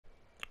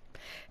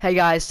Hey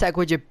guys,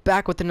 TechWidget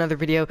back with another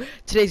video.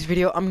 Today's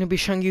video, I'm going to be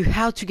showing you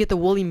how to get the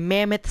woolly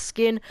mammoth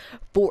skin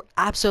for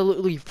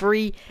absolutely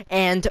free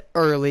and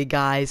early,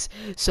 guys.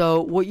 So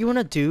what you want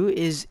to do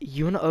is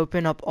you want to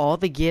open up all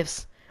the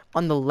gifts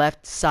on the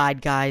left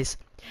side, guys.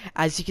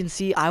 As you can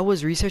see, I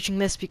was researching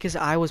this because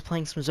I was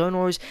playing some Zone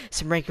Wars,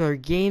 some regular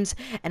games,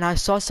 and I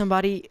saw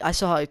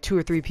like 2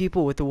 or 3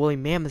 people with the woolly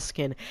mammoth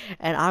skin,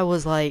 and I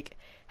was like,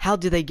 how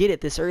do they get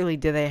it this early?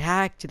 Do they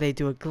hack? Do they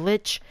do a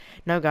glitch?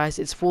 No, guys,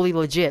 it's fully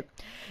legit.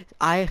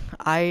 I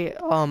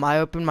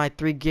opened my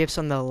 3 gifts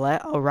on the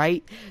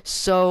right,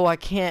 so I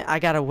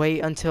gotta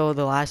wait until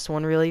the last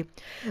one, really.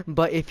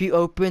 But if you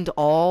opened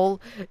all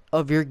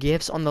of your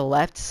gifts on the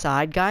left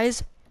side,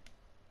 guys,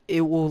 it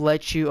will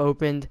let you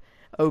open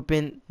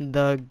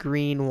the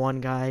green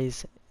one,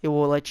 guys. It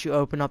will let you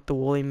open up the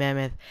woolly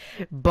mammoth.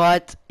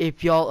 But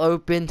if y'all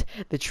opened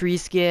the tree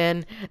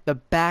skin, the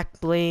back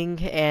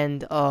bling,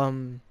 and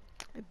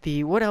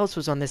the what else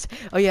was on this?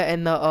 Oh yeah,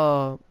 and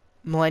the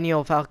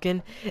Millennial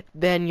Falcon,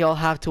 then you'll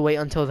have to wait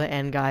until the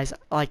end, guys,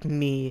 like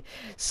me.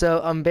 So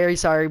I'm very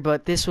sorry,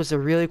 but this was a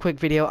really quick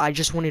video. I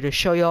just wanted to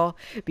show y'all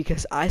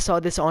because I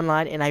saw this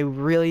online and I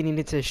really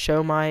needed to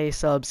show my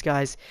subs,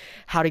 guys,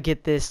 how to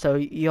get this so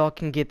y'all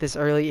can get this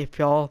early if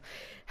y'all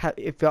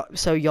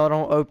so y'all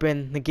don't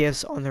open the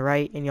gifts on the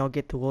right and y'all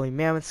get the woolly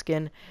mammoth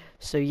skin.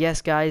 So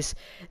yes, guys,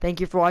 thank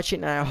you for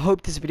watching, and I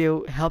hope this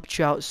video helped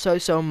you out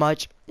so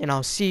much, and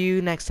I'll see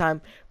you next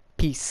time.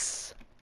 Peace.